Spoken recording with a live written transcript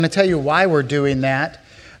I'm going to tell you why we're doing that.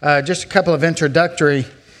 Just a couple of introductory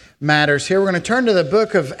matters here. We're going to turn to the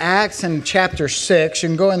book of Acts in chapter 6. You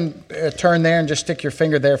can go and turn there and just stick your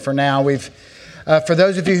finger there for now. For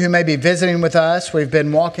those of you who may be visiting with us, we've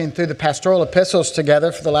been walking through the pastoral epistles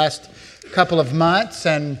together for the last couple of months.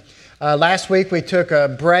 And last week we took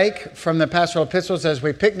a break from the pastoral epistles as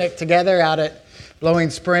we picnicked together out at Blowing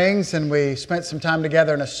Springs, and we spent some time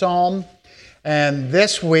together in a psalm. And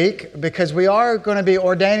this week, because we are going to be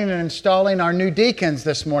ordaining and installing our new deacons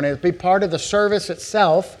this morning, it'll be part of the service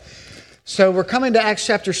itself. So we're coming to Acts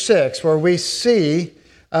chapter 6, where we see,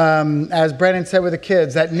 as Brandon said with the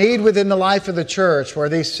kids, that need within the life of the church, where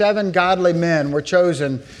these 7 godly men were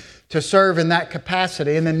chosen to serve in that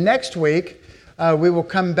capacity. And then next week, we will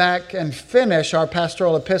come back and finish our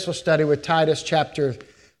pastoral epistle study with Titus chapter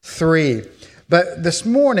 3. But this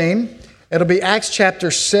morning, it'll be Acts chapter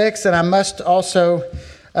 6, and I must also,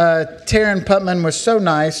 Taryn Putman was so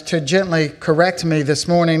nice to gently correct me this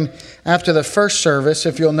morning after the first service.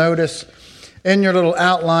 If you'll notice in your little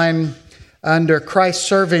outline under Christ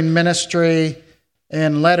Serving Ministry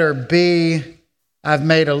in letter B, I've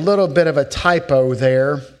made a little bit of a typo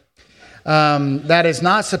there. That is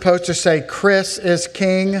not supposed to say Chris is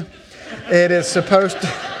king. It is supposed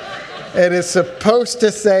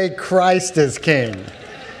to say Christ is king.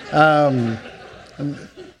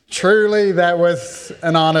 Truly, that was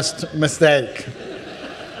an honest mistake.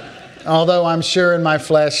 Although I'm sure in my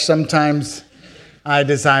flesh sometimes I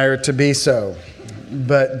desire to be so.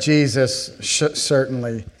 But Jesus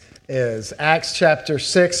certainly is. Acts chapter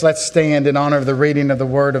 6, let's stand in honor of the reading of the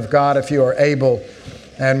Word of God if you are able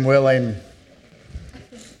and willing.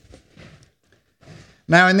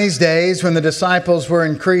 Now in these days, when the disciples were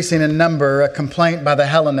increasing in number, a complaint by the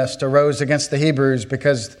Hellenists arose against the Hebrews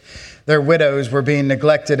because their widows were being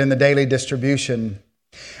neglected in the daily distribution.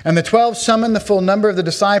 And the 12 summoned the full number of the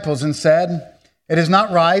disciples and said, "It is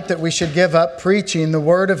not right that we should give up preaching the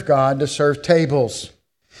word of God to serve tables.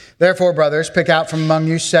 Therefore, brothers, pick out from among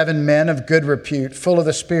you 7 men of good repute, full of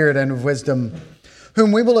the Spirit and of wisdom,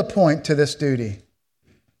 whom we will appoint to this duty.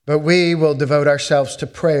 But we will devote ourselves to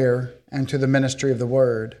prayer and to the ministry of the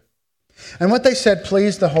word." And what they said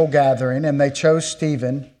pleased the whole gathering, and they chose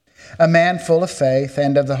Stephen, a man full of faith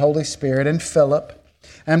and of the Holy Spirit, and Philip,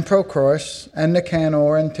 and Prochorus, and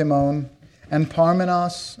Nicanor, and Timon, and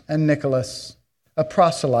Parmenas, and Nicholas, a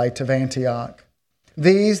proselyte of Antioch.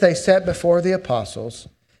 These they set before the apostles,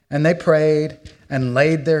 and they prayed and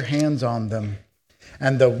laid their hands on them.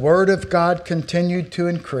 And the word of God continued to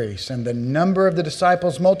increase, and the number of the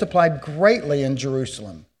disciples multiplied greatly in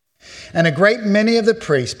Jerusalem. And a great many of the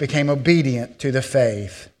priests became obedient to the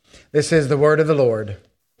faith. This is the word of the Lord.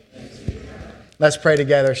 Let's pray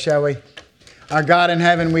together, shall we? Our God in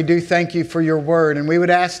heaven, we do thank you for your word, and we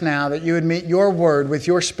would ask now that you would meet your word with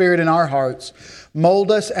your Spirit in our hearts.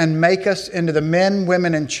 Mold us and make us into the men,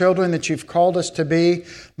 women, and children that you've called us to be.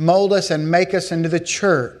 Mold us and make us into the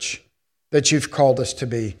church that you've called us to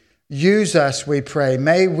be. Use us, we pray.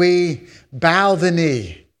 May we bow the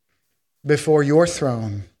knee before your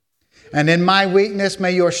throne. And in my weakness,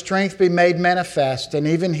 may your strength be made manifest. And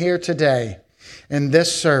even here today, in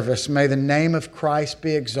this service, may the name of Christ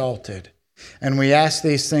be exalted. And we ask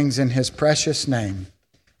these things in his precious name.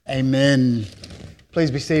 Amen.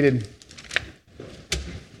 Please be seated.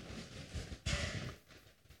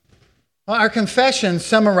 Well, our confession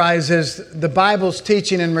summarizes the Bible's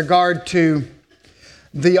teaching in regard to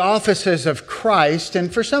the offices of Christ.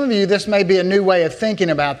 And for some of you, this may be a new way of thinking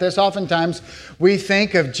about this. Oftentimes, we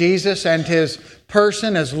think of Jesus and his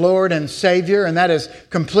person as Lord and Savior, and that is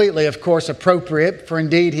completely, of course, appropriate, for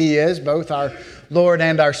indeed he is both our Lord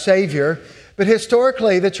and our Savior. But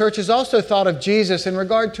historically, the church has also thought of Jesus in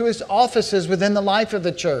regard to his offices within the life of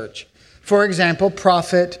the church. For example,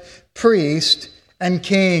 prophet, priest, and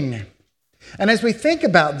king. And as we think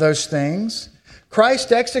about those things,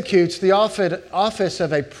 Christ executes the office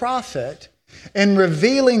of a prophet in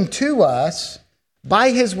revealing to us, by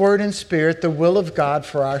his word and Spirit, the will of God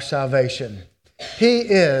for our salvation. He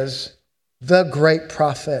is the great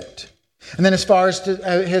prophet. And then as far as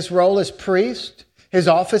his role as priest, his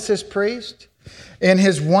office as priest, in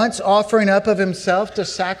his once offering up of himself to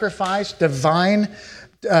sacrifice to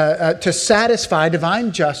satisfy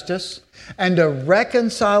divine justice and to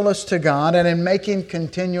reconcile us to God, and in making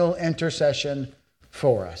continual intercession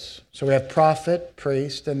for us. So we have prophet,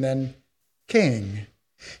 priest, and then king.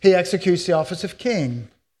 He executes the office of king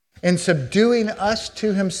in subduing us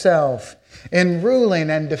to himself, in ruling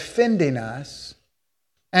and defending us,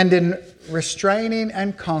 and in restraining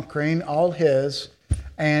and conquering all his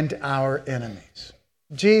and our enemies.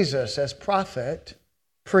 Jesus as prophet,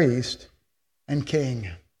 priest, and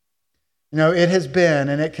king. It has been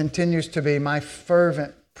and it continues to be my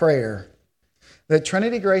fervent prayer that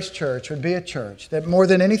Trinity Grace Church would be a church that more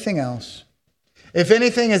than anything else, if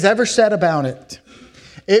anything is ever said about it,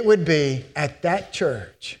 it would be at that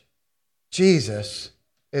church, Jesus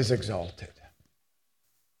is exalted.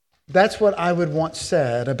 That's what I would want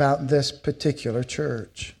said about this particular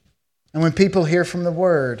church. And when people hear from the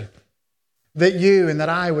Word, that you and that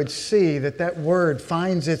I would see that that Word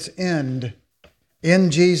finds its end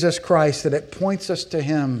in Jesus Christ, that it points us to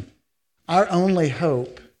Him, our only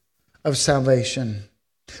hope of salvation.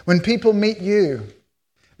 When people meet you,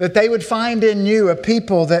 that they would find in you a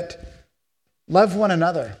people that love one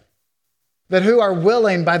another, that who are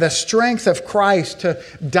willing by the strength of Christ to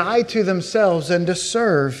die to themselves and to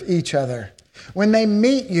serve each other. When they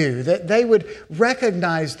meet you, that they would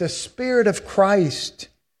recognize the Spirit of Christ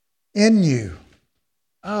in you.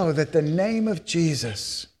 Oh, that the name of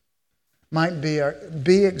Jesus might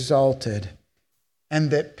be exalted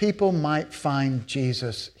and that people might find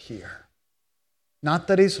Jesus here. Not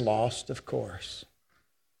that He's lost, of course,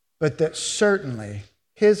 but that certainly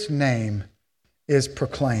His name is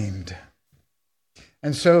proclaimed.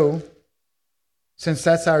 And so, since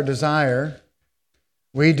that's our desire,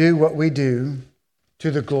 we do what we do to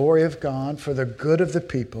the glory of God for the good of the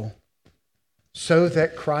people, so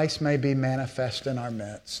that Christ may be manifest in our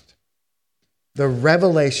midst. The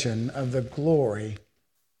revelation of the glory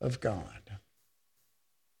of God.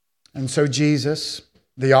 And so Jesus,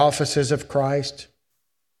 the offices of Christ,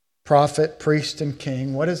 prophet, priest, and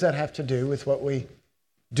king, what does that have to do with what we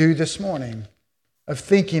do this morning? Of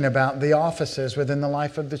thinking about the offices within the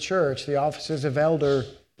life of the church, the offices of elder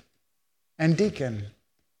and deacon.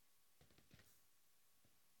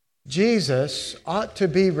 Jesus ought to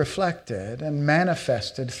be reflected and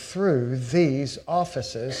manifested through these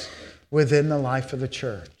offices within the life of the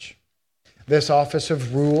church. This office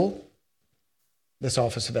of rule, this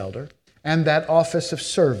office of elder, and that office of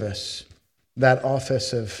service, that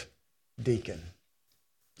office of deacon.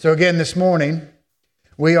 So again, this morning,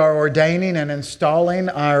 we are ordaining and installing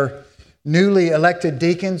our newly elected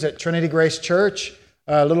deacons at Trinity Grace Church.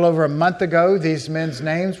 A little over a month ago, these men's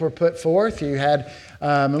names were put forth. You had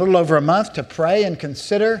a little over a month to pray and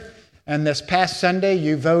consider. And this past Sunday,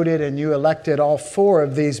 you voted and you elected all 4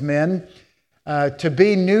 of these men to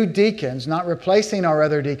be new deacons, not replacing our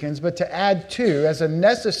other deacons, but to add to as a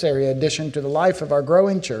necessary addition to the life of our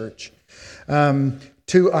growing church,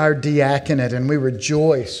 to our diaconate. And we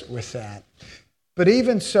rejoice with that. But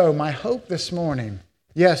even so, my hope this morning,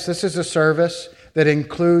 yes, this is a service that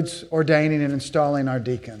includes ordaining and installing our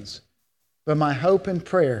deacons. But my hope and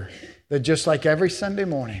prayer that just like every Sunday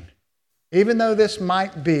morning, even though this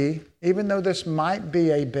might be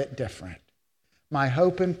a bit different, my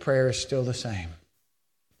hope and prayer is still the same.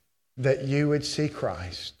 That you would see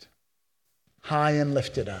Christ high and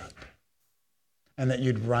lifted up, and that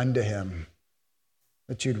you'd run to Him.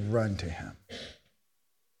 That you'd run to Him.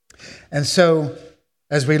 And so,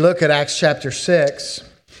 as we look at Acts chapter 6,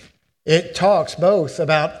 it talks both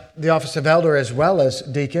about the office of elder as well as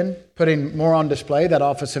deacon, putting more on display that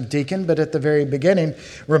office of deacon, but at the very beginning,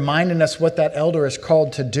 reminding us what that elder is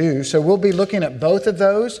called to do. So we'll be looking at both of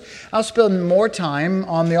those. I'll spend more time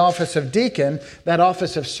on the office of deacon, that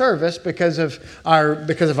office of service, because of our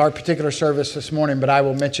particular service this morning, but I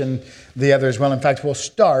will mention the other as well. In fact, we'll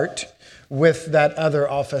start with that other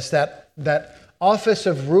office, that office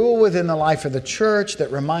of rule within the life of the church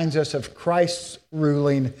that reminds us of Christ's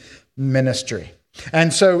ruling ministry.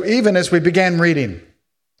 And so even as we began reading,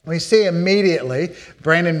 we see immediately,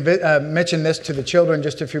 Brandon mentioned this to the children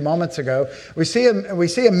just a few moments ago, we see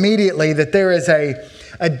immediately that there is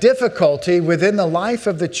a difficulty within the life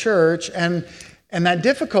of the church, and that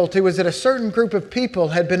difficulty was that a certain group of people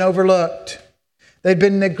had been overlooked. They'd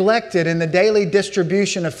been neglected in the daily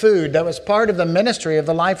distribution of food. That was part of the ministry of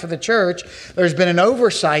the life of the church. There's been an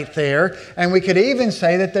oversight there, and we could even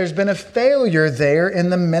say that there's been a failure there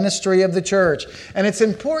in the ministry of the church. And it's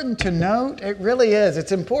important to note, it really is,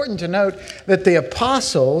 it's important to note that the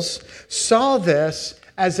apostles saw this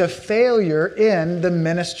as a failure in the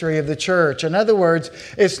ministry of the church. In other words,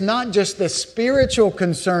 it's not just the spiritual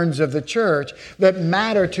concerns of the church that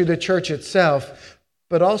matter to the church itself,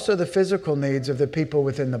 but also the physical needs of the people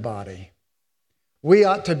within the body. We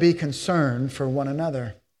ought to be concerned for one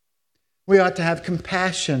another. We ought to have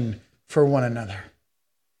compassion for one another.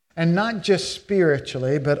 And not just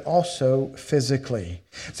spiritually, but also physically.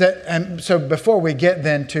 So before we get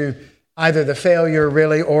then to either the failure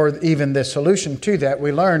really or even the solution to that,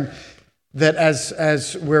 we learn that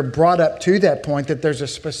as we're brought up to that point, that there's a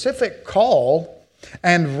specific call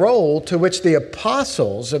and role to which the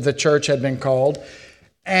apostles of the church had been called.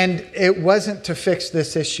 And it wasn't to fix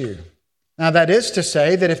this issue. Now, that is to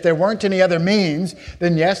say that if there weren't any other means,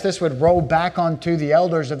 then yes, this would roll back onto the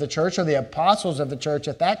elders of the church or the apostles of the church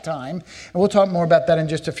at that time. And we'll talk more about that in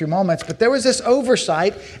just a few moments. But there was this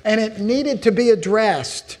oversight, and it needed to be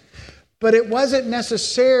addressed. But it wasn't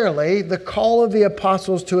necessarily the call of the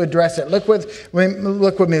apostles to address it. Look with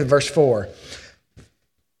me at verse 4.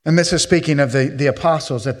 And this is speaking of the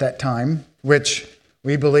apostles at that time, which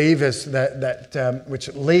we believe is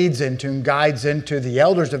which leads into and guides into the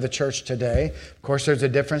elders of the church today. Of course, there's a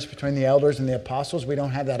difference between the elders and the apostles. We don't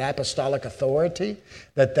have that apostolic authority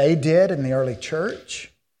that they did in the early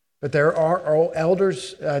church. But there are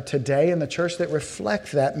elders today in the church that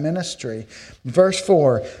reflect that ministry. Verse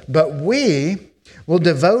 4, but we will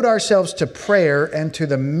devote ourselves to prayer and to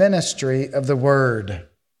the ministry of the word.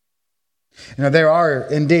 You know, there are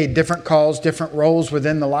indeed different calls, different roles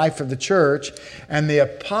within the life of the church, and the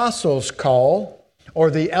apostles' call or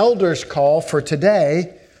the elders' call for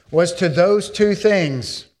today was to those two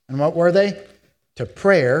things. And what were they? To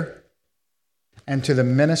prayer and to the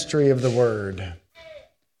ministry of the word.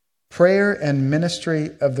 Prayer and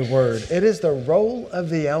ministry of the word. It is the role of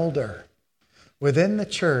the elder within the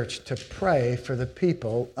church to pray for the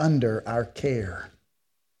people under our care.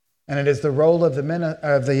 And it is the role of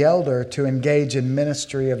the elder to engage in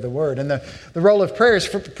ministry of the word. And the role of prayer is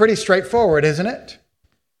pretty straightforward, isn't it?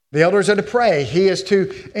 The elders are to pray. He is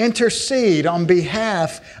to intercede on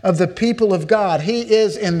behalf of the people of God. He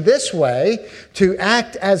is in this way to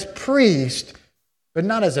act as priest, but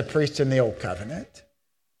not as a priest in the old covenant.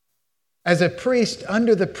 As a priest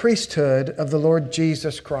under the priesthood of the Lord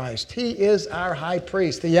Jesus Christ. He is our high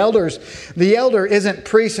priest. The elder isn't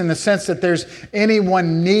priest in the sense that there's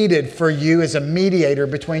anyone needed for you as a mediator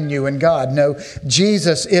between you and God. No,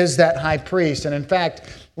 Jesus is that high priest. And in fact,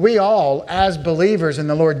 we all, as believers in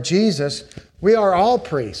the Lord Jesus, we are all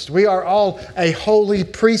priests. We are all a holy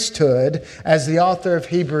priesthood, as the author of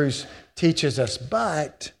Hebrews teaches us.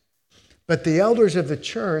 But the elders of the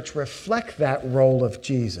church reflect that role of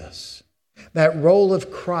Jesus. That role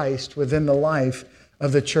of Christ within the life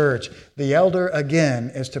of the church. The elder,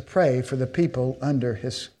 again, is to pray for the people under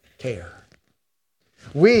his care.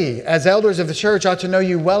 We, as elders of the church, ought to know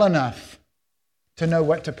you well enough to know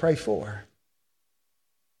what to pray for.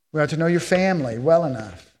 We ought to know your family well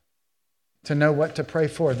enough to know what to pray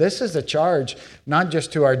for. This is a charge not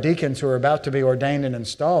just to our deacons who are about to be ordained and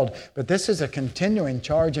installed, but this is a continuing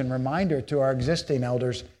charge and reminder to our existing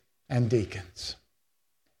elders and deacons.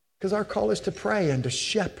 Because our call is to pray and to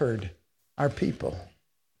shepherd our people.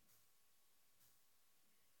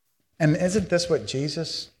 And isn't this what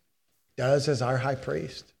Jesus does as our high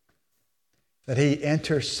priest? That he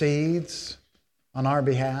intercedes on our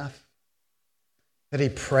behalf? That he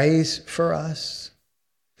prays for us?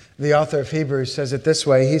 The author of Hebrews says it this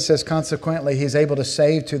way. He says, consequently, he's able to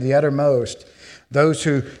save to the uttermost those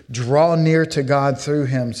who draw near to God through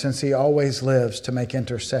him, since he always lives to make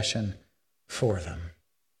intercession for them.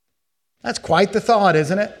 That's quite the thought,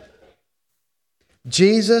 isn't it?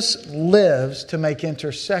 Jesus lives to make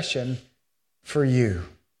intercession for you.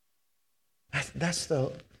 That's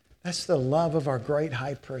the love of our great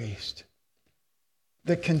high priest.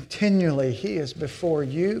 That continually he is before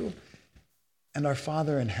you and our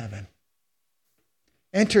Father in heaven,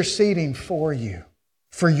 interceding for you,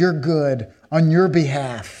 for your good, on your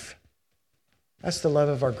behalf. That's the love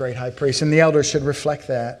of our great high priest, and the elders should reflect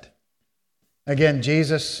that. Again,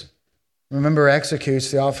 Jesus, remember, executes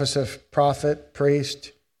the office of prophet,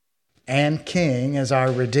 priest, and king as our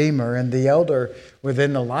Redeemer. And the elder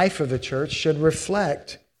within the life of the church should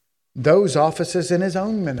reflect those offices in his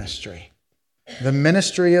own ministry. The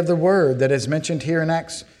ministry of the word that is mentioned here in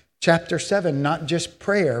Acts chapter 7. Not just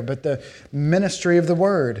prayer, but the ministry of the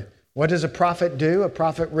word. What does a prophet do? A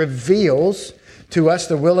prophet reveals to us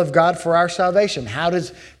the will of God for our salvation. How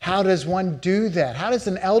does one do that? How does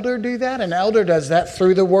an elder do that? An elder does that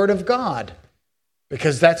through the Word of God,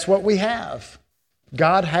 because that's what we have.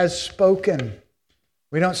 God has spoken.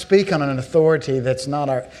 We don't speak on an authority that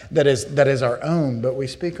is our own, but we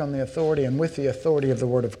speak on the authority and with the authority of the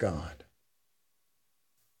Word of God.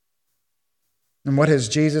 And what has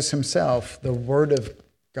Jesus himself, the Word of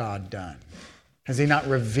God, done? Has he not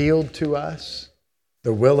revealed to us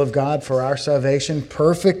the will of God for our salvation,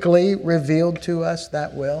 perfectly revealed to us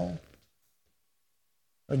that will?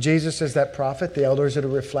 Well, Jesus is that prophet. The elders are to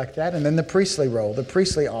reflect that. And then the priestly role, the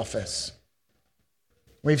priestly office.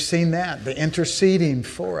 We've seen that, the interceding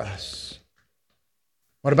for us.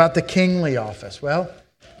 What about the kingly office? Well,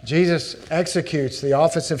 Jesus executes the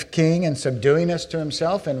office of king in subduing us to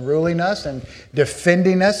himself and ruling us and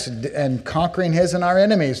defending us and conquering his and our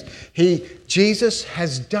enemies. Jesus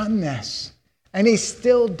has done this, and he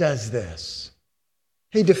still does this.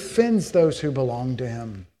 He defends those who belong to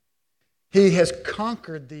him. He has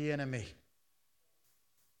conquered the enemy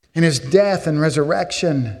in his death and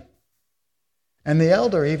resurrection. And the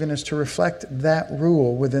elder even is to reflect that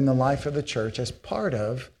rule within the life of the church as part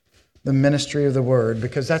of the ministry of the word,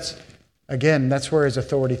 because that's where his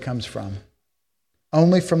authority comes from.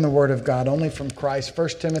 Only from the word of God, only from Christ. 1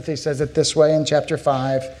 Timothy says it this way in chapter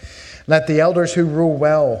 5, let the elders who rule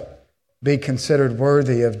well be considered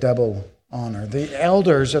worthy of double honor. The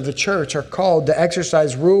elders of the church are called to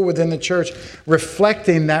exercise rule within the church,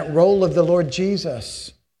 reflecting that role of the Lord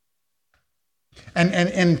Jesus.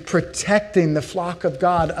 And protecting the flock of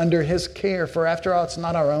God under his care. For after all, it's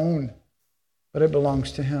not our own, but it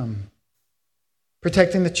belongs to him.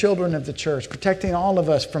 Protecting the children of the church. Protecting all of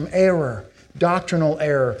us from error, doctrinal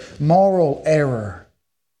error, moral error.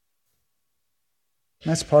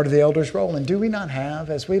 And that's part of the elder's role. And do we not have,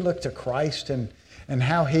 as we look to Christ and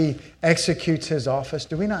how he executes his office,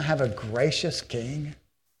 do we not have a gracious king?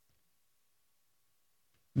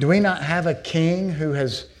 Do we not have a king who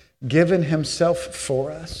has given himself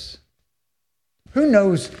for us? Who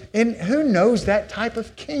knows that type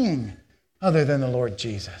of king other than the Lord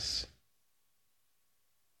Jesus?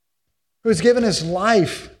 Who has given his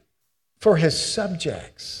life for his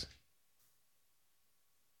subjects?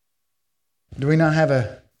 Do we not have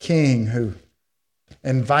a king who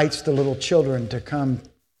invites the little children to come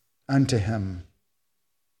unto him?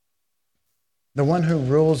 The one who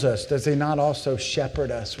rules us, does he not also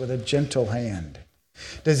shepherd us with a gentle hand?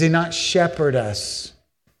 Does he not shepherd us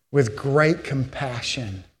with great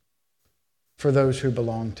compassion for those who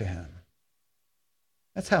belong to him?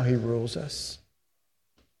 That's how he rules us.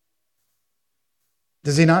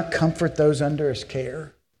 Does he not comfort those under his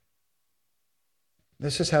care?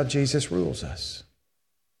 This is how Jesus rules us.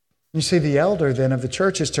 You see, the elder then of the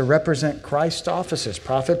church is to represent Christ's offices,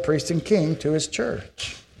 prophet, priest, and king, to his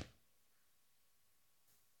church.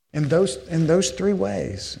 In those three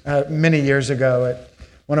ways. Many years ago at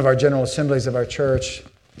one of our general assemblies of our church,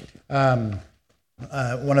 one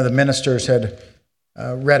of the ministers had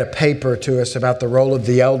read a paper to us about the role of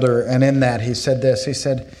the elder, and in that he said this. He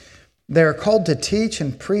said, they are called to teach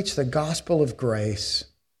and preach the gospel of grace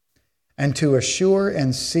and to assure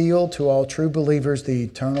and seal to all true believers the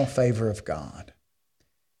eternal favor of God.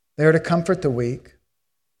 They are to comfort the weak,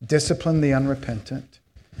 discipline the unrepentant,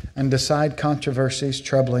 and decide controversies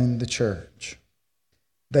troubling the church.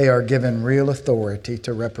 They are given real authority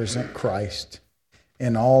to represent Christ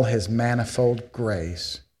in all his manifold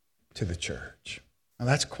grace to the church. Now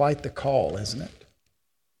that's quite the call, isn't it?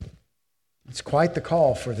 It's quite the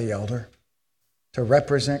call for the elder to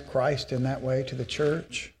represent Christ in that way to the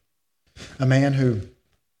church. A man who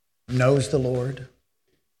knows the Lord,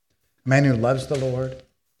 a man who loves the Lord,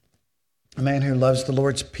 a man who loves the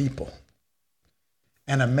Lord's people,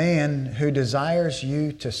 and a man who desires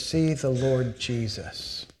you to see the Lord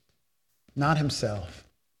Jesus, not himself,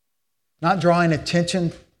 not drawing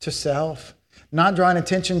attention to self, not drawing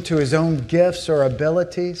attention to his own gifts or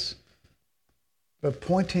abilities, but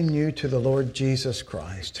pointing you to the Lord Jesus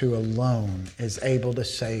Christ, who alone is able to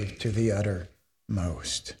save to the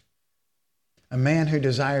uttermost. A man who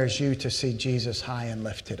desires you to see Jesus high and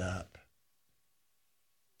lifted up,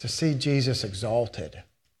 to see Jesus exalted,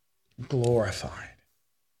 glorified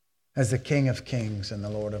as the King of Kings and the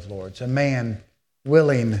Lord of Lords. A man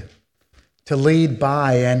willing to lead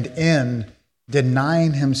by and in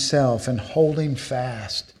denying himself and holding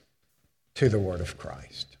fast to the word of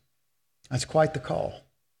Christ. That's quite the call.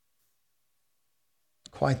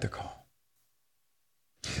 Quite the call.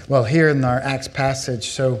 Well, here in our Acts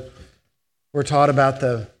passage, so we're taught about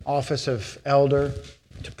the office of elder,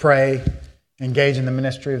 to pray, engage in the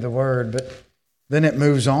ministry of the word, but then it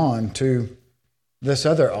moves on to this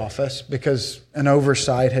other office because an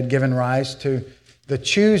oversight had given rise to the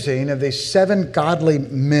choosing of these 7 godly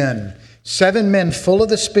men, 7 men full of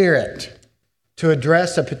the Spirit, to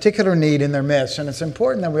address a particular need in their midst. And it's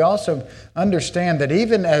important that we also understand that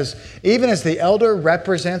even as the elder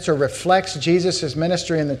represents or reflects Jesus'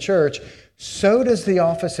 ministry in the church, so does the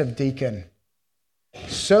office of deacon.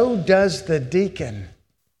 So does the deacon.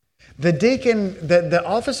 The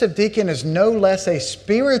office of deacon is no less a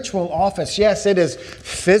spiritual office. Yes, it is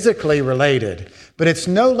physically related, but it's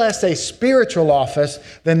no less a spiritual office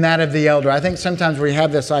than that of the elder. I think sometimes we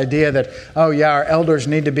have this idea that, our elders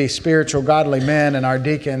need to be spiritual, godly men, and our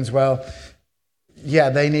deacons,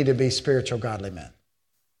 they need to be spiritual, godly men.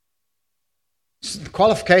 The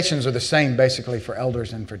qualifications are the same basically for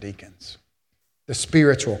elders and for deacons. The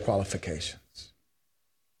spiritual qualifications.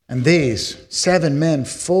 And these 7 men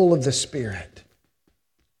full of the Spirit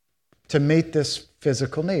to meet this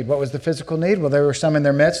physical need. What was the physical need? Well, there were some in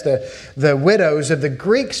their midst, the widows of the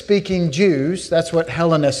Greek-speaking Jews. That's what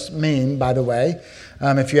Hellenists mean, by the way.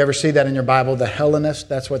 If you ever see that in your Bible, the Hellenist,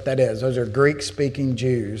 that's what that is. Those are Greek-speaking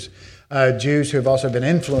Jews. Jews who have also been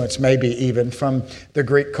influenced, maybe even, from the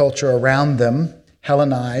Greek culture around them.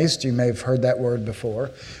 Hellenized, you may have heard that word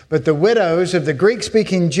before. But the widows of the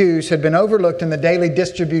Greek-speaking Jews had been overlooked in the daily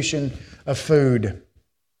distribution of food.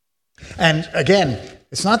 And again,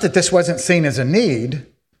 it's not that this wasn't seen as a need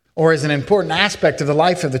or as an important aspect of the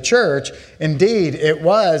life of the church. Indeed, it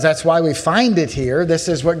was. That's why we find it here. This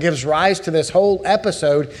is what gives rise to this whole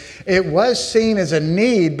episode. It was seen as a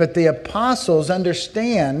need, but the apostles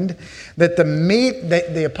understand that the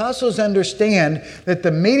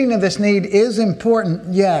meeting of this need is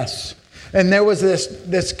important, yes. And there was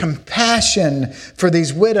this compassion for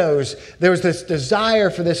these widows. There was this desire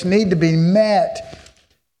for this need to be met.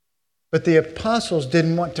 But the apostles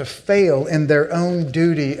didn't want to fail in their own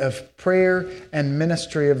duty of prayer and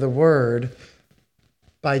ministry of the word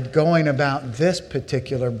by going about this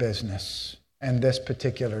particular business and this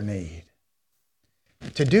particular need.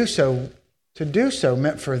 To do so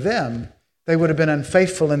meant for them, they would have been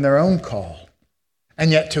unfaithful in their own call.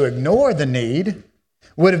 And yet to ignore the need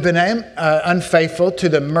would have been unfaithful to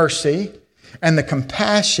the mercy and the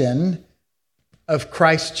compassion of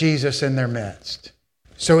Christ Jesus in their midst.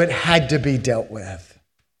 So it had to be dealt with.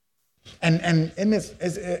 And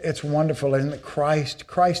it's wonderful, isn't it?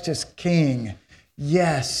 Christ is king,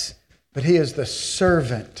 yes, but he is the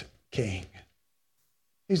servant king.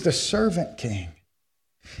 He's the servant king.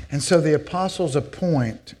 And so the apostles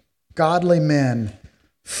appoint godly men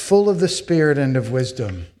full of the Spirit and of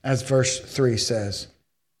wisdom, as verse 3 says,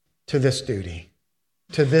 to this duty,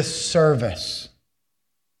 to this service,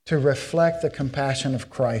 to reflect the compassion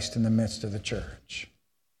of Christ in the midst of the church.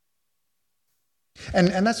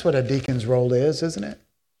 And that's what a deacon's role is, isn't it?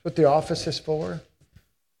 That's what the office is for.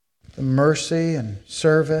 The mercy and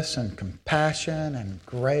service and compassion and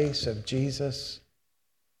grace of Jesus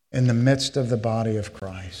in the midst of the body of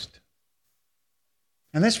Christ.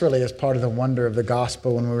 And this really is part of the wonder of the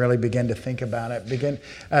gospel when we really begin to think about it.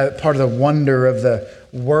 Part of the wonder of the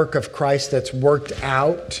work of Christ that's worked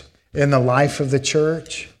out in the life of the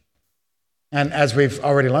church. And as we've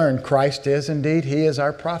already learned, Christ is indeed, he is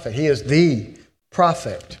our prophet. He is the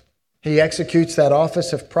prophet. He executes that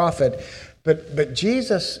office of prophet. But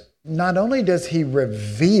Jesus, not only does he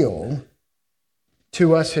reveal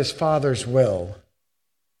to us his Father's will,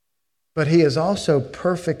 but he has also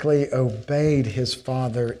perfectly obeyed his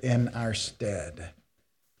Father in our stead.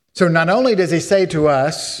 So not only does he say to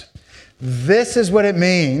us, this is what it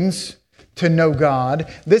means to know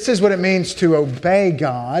God, this is what it means to obey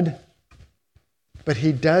God, but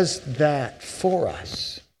he does that for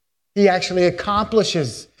us. He actually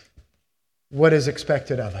accomplishes what is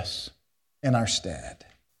expected of us in our stead.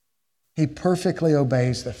 He perfectly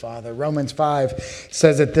obeys the Father. Romans 5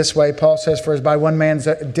 says it this way. Paul says, for as by one man's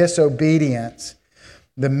disobedience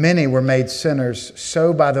the many were made sinners,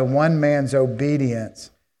 so by the one man's obedience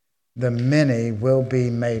the many will be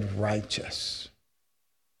made righteous.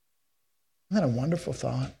 Isn't that a wonderful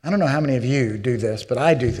thought? I don't know how many of you do this, but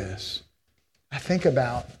I do this. I think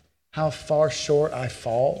about how far short I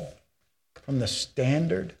fall from the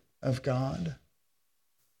standard of God.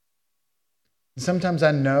 And sometimes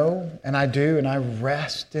I know, and I do, and I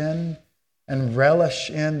rest in and relish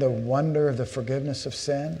in the wonder of the forgiveness of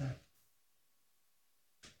sin.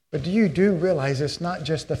 But you do realize it's not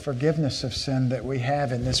just the forgiveness of sin that we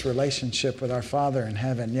have in this relationship with our Father in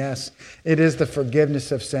heaven. Yes, it is the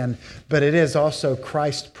forgiveness of sin, but it is also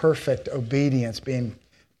Christ's perfect obedience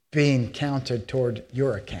being counted toward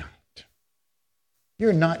your account.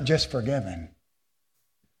 You're not just forgiven.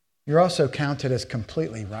 You're also counted as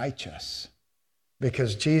completely righteous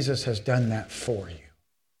because Jesus has done that for you.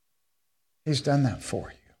 He's done that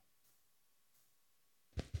for you.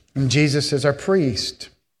 And Jesus is our priest.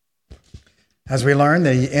 As we learn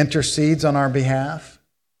that he intercedes on our behalf.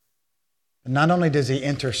 And not only does he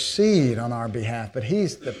intercede on our behalf, but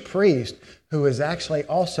he's the priest who has actually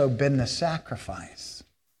also been the sacrifice.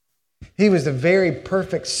 He was the very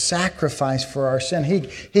perfect sacrifice for our sin.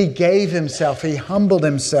 He gave himself, he humbled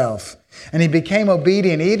himself, and he became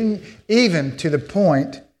obedient even to the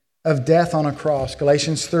point of death on a cross.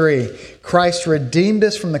 Galatians 3, Christ redeemed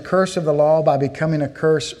us from the curse of the law by becoming a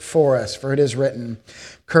curse for us. For it is written,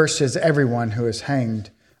 cursed is everyone who is hanged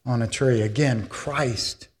on a tree. Again,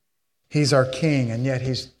 Christ, he's our king, and yet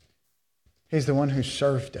he's He's the one who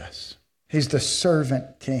served us. He's the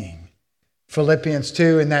servant king. Philippians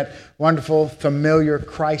 2, in that wonderful, familiar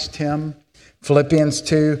Christ hymn, Philippians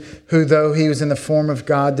 2, who though he was in the form of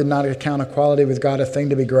God, did not account equality with God a thing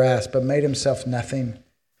to be grasped, but made himself nothing,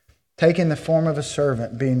 taking the form of a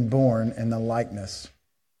servant, being born in the likeness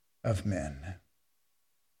of men.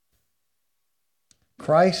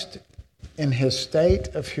 Christ in his state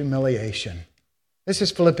of humiliation. This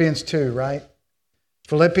is Philippians 2, right?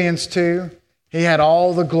 Philippians 2, he had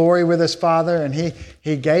all the glory with his Father, and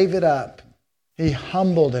he gave it up. He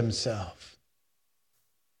humbled himself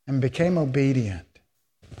and became obedient.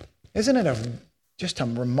 Isn't it just a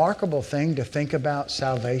remarkable thing to think about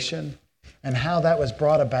salvation and how that was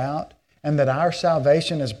brought about, and that our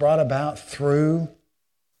salvation is brought about through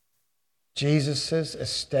Jesus'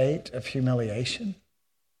 estate of humiliation?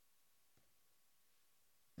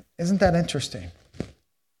 Isn't that interesting?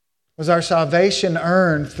 Was our salvation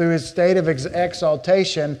earned through his state of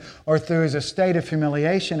exaltation or through his estate of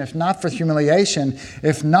humiliation? If not for humiliation,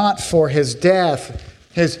 if not for his death,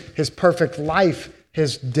 his perfect life,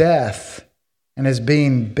 his death, and his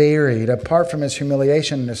being buried, apart from his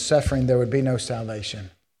humiliation and his suffering, there would be no salvation.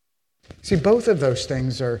 See, both of those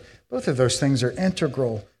things are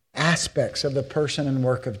integral aspects of the person and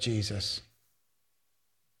work of Jesus.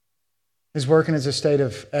 His work in his estate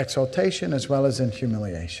of exaltation as well as in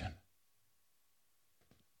humiliation.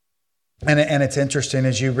 And it's interesting,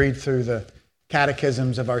 as you read through the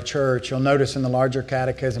catechisms of our church, you'll notice in the larger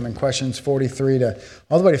catechism in questions 43 to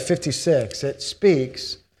all the way to 56, it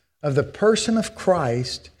speaks of the person of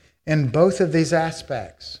Christ in both of these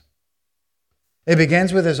aspects. It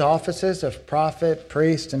begins with his offices of prophet,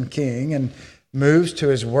 priest, and king, and moves to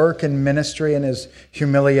his work and ministry and his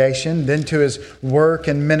humiliation, then to his work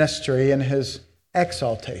and ministry and his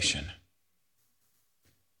exaltation.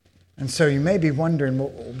 And so you may be wondering, well,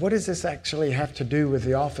 what does this actually have to do with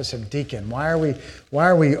the office of deacon? Why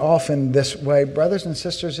are we often this way? Brothers and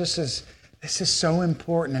sisters, this is so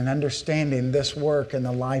important in understanding this work in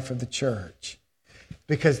the life of the church.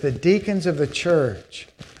 Because the deacons of the church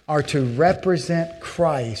are to represent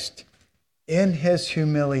Christ in his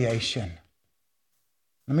humiliation.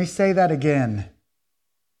 Let me say that again,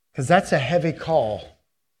 because that's a heavy call.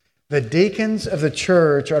 The deacons of the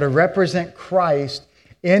church are to represent Christ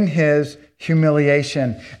in his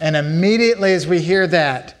humiliation. And immediately as we hear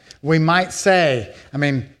that, we might say,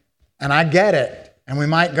 and I get it, and we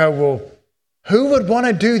might go, well, who would want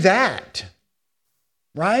to do that?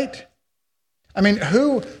 Right?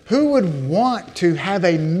 Who would want to have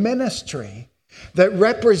a ministry that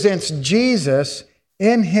represents Jesus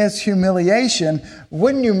in his humiliation?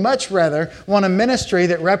 Wouldn't you much rather want a ministry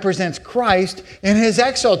that represents Christ in his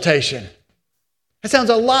exaltation? That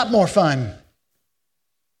sounds a lot more fun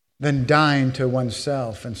than dying to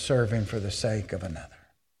oneself and serving for the sake of another.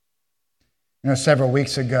 Several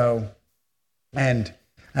weeks ago, and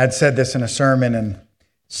I'd said this in a sermon, and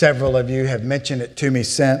several of you have mentioned it to me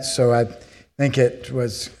since, so I think it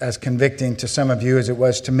was as convicting to some of you as it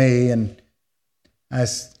was to me. And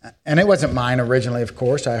it wasn't mine originally, of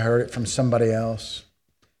course. I heard it from somebody else.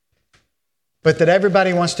 But that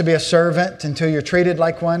everybody wants to be a servant until you're treated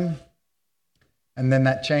like one, and then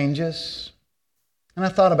that changes. And I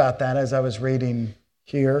thought about that as I was reading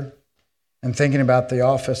here and thinking about the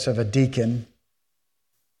office of a deacon.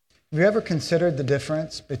 Have you ever considered the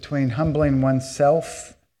difference between humbling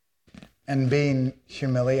oneself and being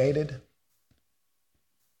humiliated?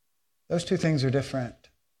 Those two things are different.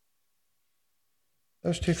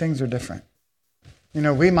 Those two things are different.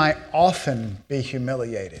 We might often be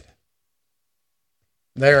humiliated.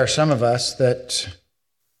 There are some of us that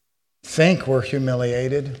think we're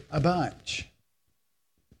humiliated a bunch.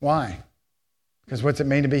 Why? Because what's it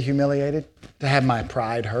mean to be humiliated? To have my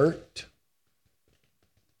pride hurt.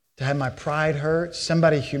 To have my pride hurt.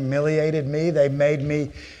 Somebody humiliated me. They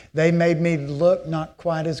made me look not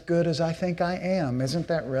quite as good as I think I am. Isn't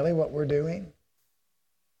that really what we're doing?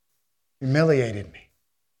 Humiliated me.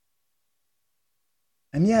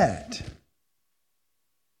 And yet,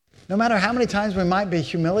 no matter how many times we might be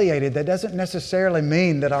humiliated, that doesn't necessarily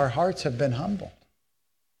mean that our hearts have been humbled.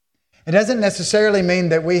 It doesn't necessarily mean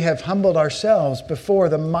that we have humbled ourselves before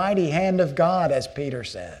the mighty hand of God, as Peter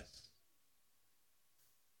says.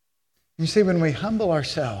 You see, when we humble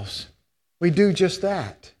ourselves, we do just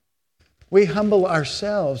that. We humble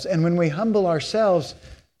ourselves. And when we humble ourselves,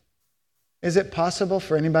 is it possible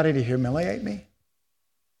for anybody to humiliate me?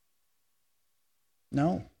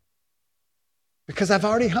 No. Because I've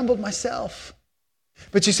already humbled myself.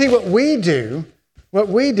 But you see, what we do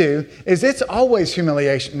is it's always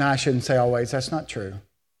humiliation. No, I shouldn't say always. That's not true.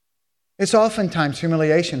 It's oftentimes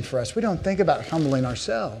humiliation for us. We don't think about humbling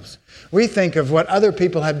ourselves. We think of what other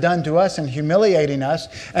people have done to us and humiliating us.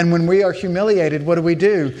 And when we are humiliated, what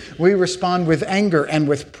do? We respond with anger and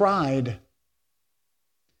with pride.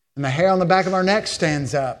 And the hair on the back of our neck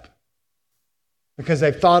stands up because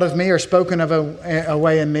they've thought of me or spoken of a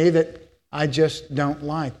way in me that I just don't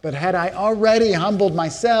like. But had I already humbled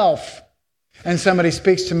myself and somebody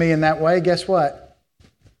speaks to me in that way, guess what?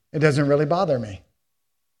 It doesn't really bother me.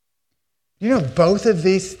 You know, both of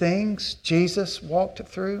these things Jesus walked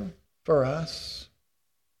through for us.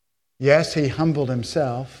 Yes, he humbled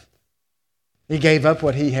himself. He gave up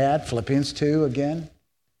what he had, Philippians 2 again.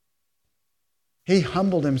 He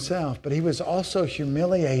humbled himself, but he was also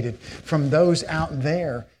humiliated from those out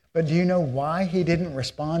there. But do you know why he didn't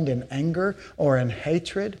respond in anger or in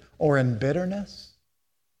hatred or in bitterness?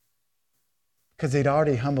 Because he'd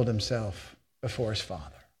already humbled himself before his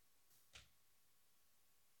Father.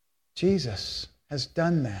 Jesus has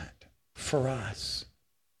done that for us.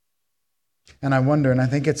 And I wonder, and I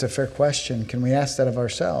think it's a fair question, can we ask that of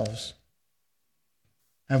ourselves?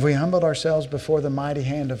 Have we humbled ourselves before the mighty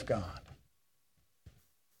hand of God?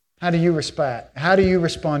 How do you respond? How do you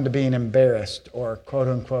respond to being embarrassed or quote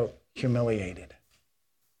unquote humiliated?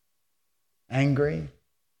 Angry,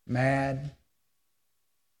 mad,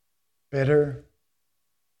 bitter?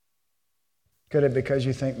 Could it be because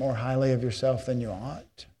you think more highly of yourself than you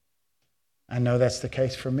ought? I know that's the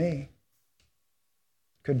case for me.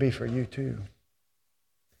 Could be for you too.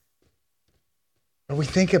 But we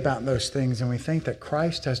think about those things and we think that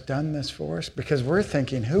Christ has done this for us because we're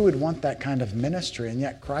thinking, who would want that kind of ministry? And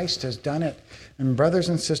yet Christ has done it. And brothers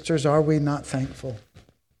and sisters, are we not thankful?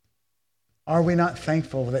 Are we not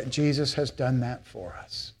thankful that Jesus has done that for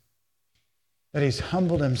us? That he's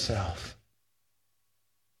humbled himself.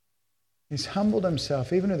 He's humbled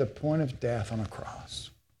himself even to the point of death on a cross.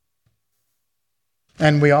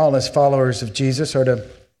 And we all, as followers of Jesus,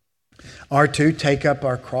 are to take up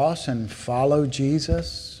our cross and follow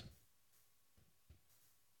Jesus.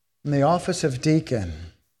 And the office of deacon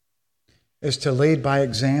is to lead by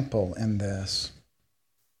example in this.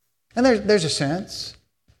 And there's a sense.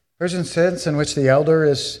 There's a sense in which the elder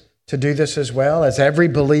is to do this as well, as every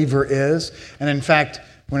believer is. And in fact,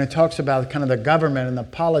 when it talks about kind of the government and the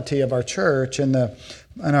polity of our church in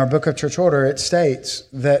our book of church order, it states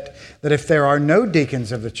that if there are no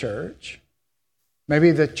deacons of the church,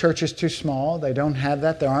 maybe the church is too small, they don't have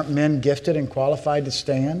that, there aren't men gifted and qualified to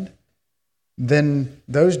stand, then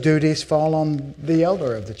those duties fall on the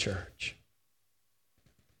elder of the church.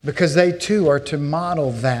 Because they too are to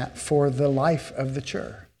model that for the life of the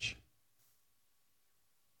church.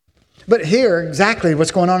 But here, exactly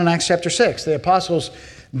what's going on in Acts chapter 6. The apostles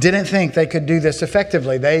didn't think they could do this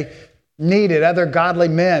effectively. They needed other godly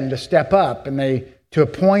men to step up and to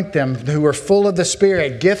appoint them who were full of the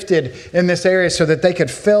Spirit, gifted in this area so that they could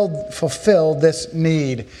fulfill this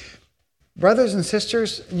need. Brothers and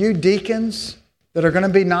sisters, you deacons that are going to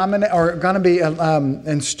be nominated or going to be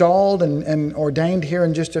installed and ordained here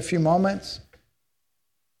in just a few moments.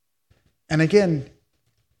 And again,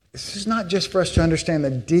 this is not just for us to understand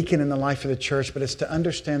the deacon in the life of the church, but it's to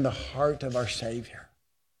understand the heart of our Savior.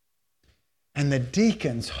 And the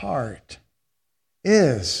deacon's heart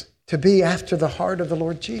is to be after the heart of the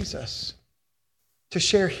Lord Jesus, to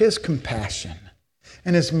share his compassion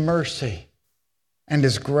and his mercy and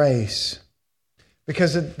his grace.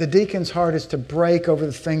 Because the deacon's heart is to break over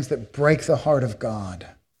the things that break the heart of God,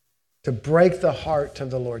 to break the heart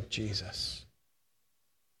of the Lord Jesus.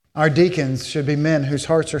 Our deacons should be men whose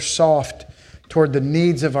hearts are soft toward the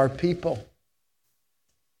needs of our people.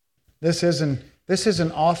 This is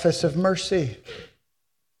an office of mercy.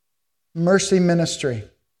 Mercy ministry.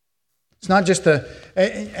 It's not just and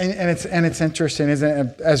it's interesting, isn't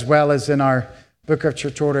it? As well as in our book of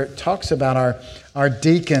church order, it talks about our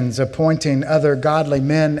deacons appointing other godly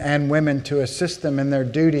men and women to assist them in their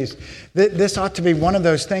duties. This ought to be one of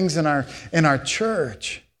those things in our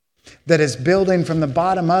church that is building from the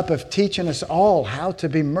bottom up of teaching us all how to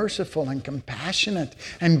be merciful and compassionate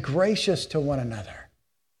and gracious to one another.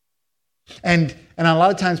 And a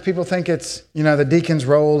lot of times people think it's, the deacon's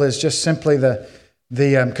role is just simply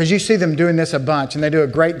because you see them doing this a bunch and they do a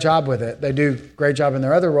great job with it. They do a great job in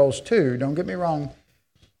their other roles too, don't get me wrong.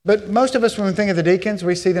 But most of us, when we think of the deacons,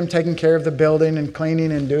 we see them taking care of the building and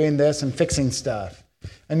cleaning and doing this and fixing stuff.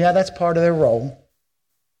 And yeah, that's part of their role.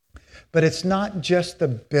 But it's not just the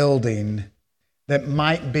building that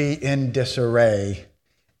might be in disarray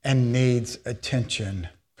and needs attention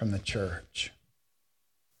from the church.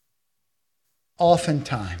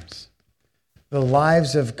 Oftentimes, the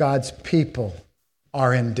lives of God's people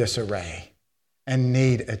are in disarray. and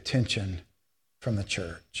need attention from the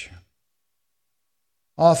church.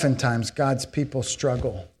 Oftentimes, God's people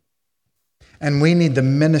struggle, and we need the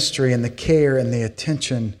ministry and the care and the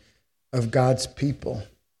attention of God's people.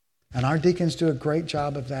 And our deacons do a great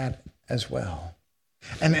job of that as well.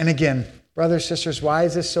 And again, brothers, sisters, why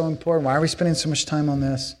is this so important? Why are we spending so much time on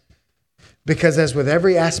this? Because as with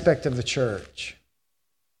every aspect of the church,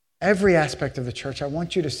 I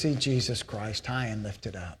want you to see Jesus Christ high and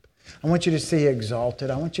lifted up. I want you to see exalted.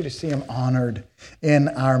 I want you to see him honored in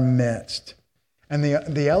our midst. And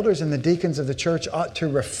the elders and the deacons of the church ought to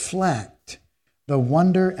reflect the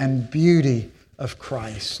wonder and beauty of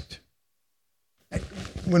Christ.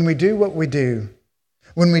 When we do what we do,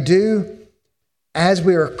 when we do as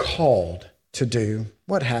we are called to do,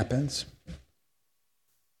 what happens?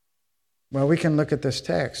 Well, we can look at this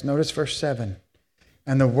text. Notice verse 7.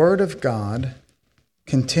 And the word of God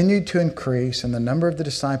continued to increase, and the number of the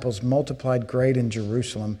disciples multiplied great in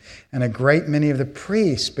Jerusalem, and a great many of the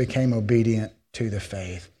priests became obedient to the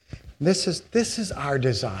faith. This is our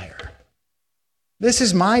desire. This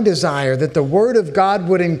is my desire, that the word of God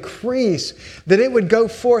would increase, that it would go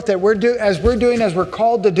forth, that as we're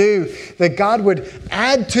called to do, that God would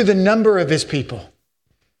add to the number of his people,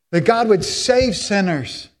 that God would save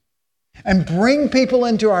sinners and bring people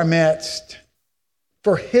into our midst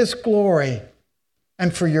for his glory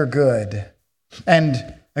and for your good.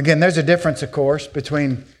 And again, there's a difference, of course,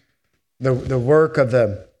 between the work of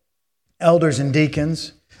the elders and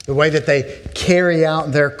deacons, the way that they carry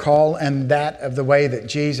out their call, and that of the way that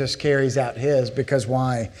Jesus carries out his. Because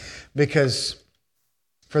why? Because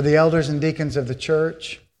for the elders and deacons of the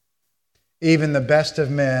church, even the best of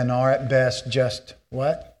men are at best just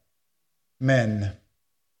what? Men.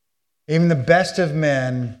 Even the best of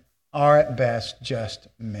men are at best just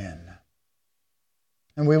men.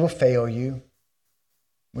 And we will fail you.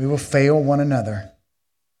 We will fail one another.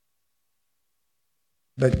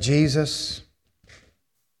 But Jesus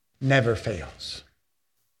never fails.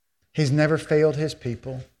 He's never failed his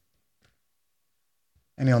people.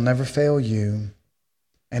 And he'll never fail you.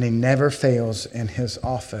 And he never fails in his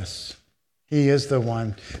office. He is the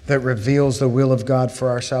one that reveals the will of God for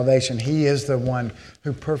our salvation. He is the one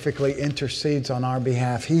who perfectly intercedes on our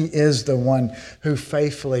behalf. He is the one who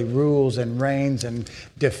faithfully rules and reigns and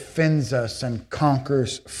defends us and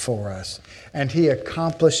conquers for us. And he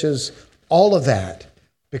accomplishes all of that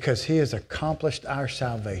because he has accomplished our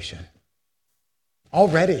salvation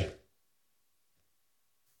already.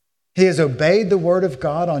 He has obeyed the word of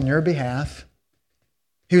God on your behalf.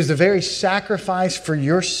 He was the very sacrifice for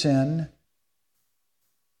your sin,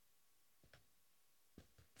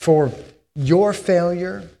 for your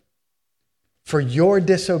failure, for your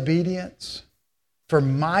disobedience, for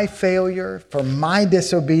my failure, for my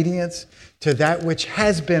disobedience to that which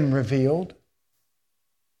has been revealed.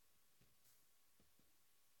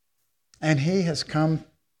 And he has come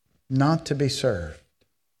not to be served,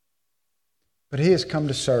 but he has come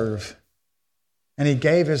to serve. And he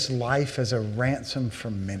gave his life as a ransom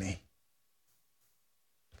for many.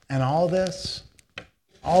 And all this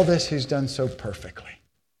he's done so perfectly.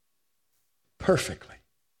 Perfectly.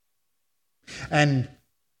 And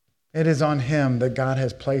it is on him that God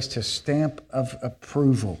has placed his stamp of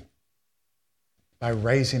approval by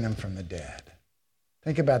raising him from the dead.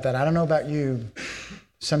 Think about that. I don't know about you.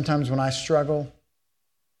 Sometimes when I struggle,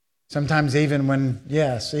 sometimes even when,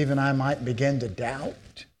 even I might begin to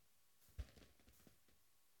doubt,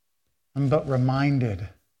 I'm but reminded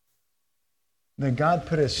that God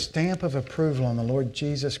put his stamp of approval on the Lord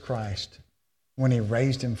Jesus Christ when he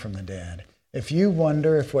raised him from the dead. If you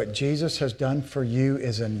wonder if what Jesus has done for you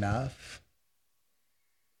is enough,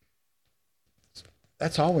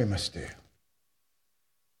 that's all we must do.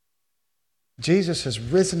 Jesus has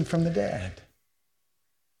risen from the dead.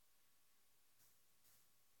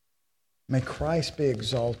 May Christ be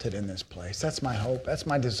exalted in this place. That's my hope. That's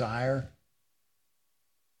my desire.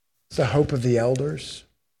 It's the hope of the elders.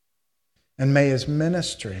 And may his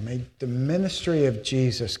ministry, may the ministry of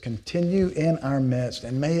Jesus continue in our midst,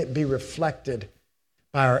 and may it be reflected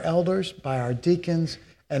by our elders, by our deacons,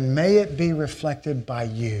 and may it be reflected by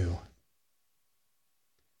you,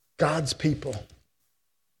 God's people,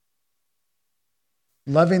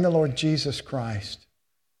 loving the Lord Jesus Christ,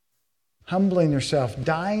 humbling yourself,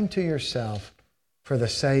 dying to yourself for the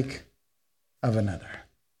sake of another.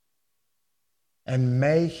 And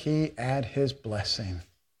may he add his blessing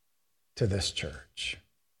to this church.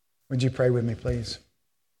 Would you pray with me, please?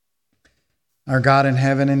 Our God in heaven,